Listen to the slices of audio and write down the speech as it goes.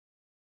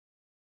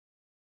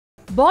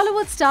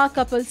Bollywood star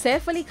couple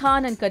Saif Ali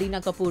Khan and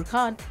Kareena Kapoor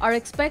Khan are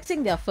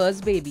expecting their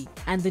first baby,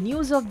 and the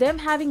news of them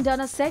having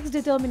done a sex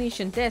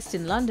determination test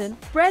in London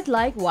spread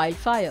like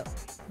wildfire.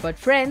 But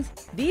friends,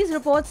 these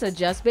reports are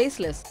just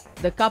baseless.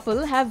 The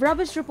couple have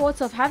rubbished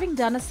reports of having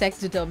done a sex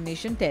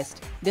determination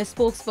test. Their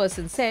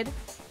spokesperson said,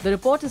 "The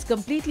report is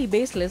completely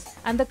baseless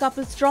and the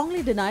couple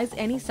strongly denies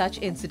any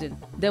such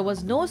incident. There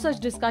was no such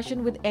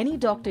discussion with any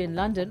doctor in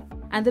London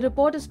and the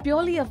report is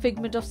purely a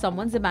figment of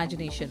someone's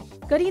imagination.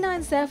 Kareena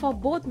and Saif are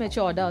both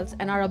mature adults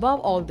and are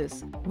above all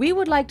this. We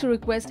would like to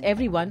request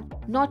everyone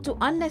not to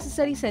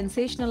unnecessarily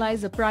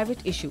sensationalize a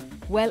private issue."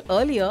 Well,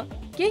 earlier,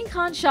 King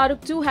Khan Shah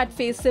Rukh too had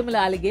faced similar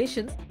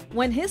allegations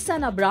when his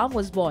son Abram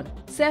was born.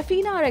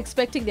 Saifina are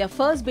expecting their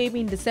first baby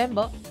in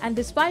December, and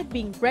despite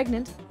being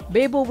pregnant,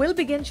 Bebo will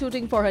begin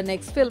shooting for her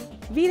next film,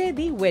 Veere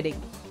the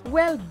Wedding.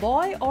 Well,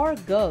 boy or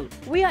girl,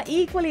 we are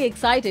equally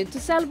excited to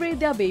celebrate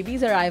their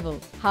baby's arrival.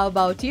 How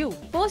about you?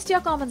 Post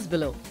your comments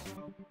below.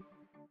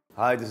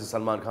 Hi, this is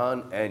Salman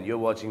Khan and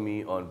you're watching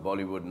me on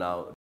Bollywood Now.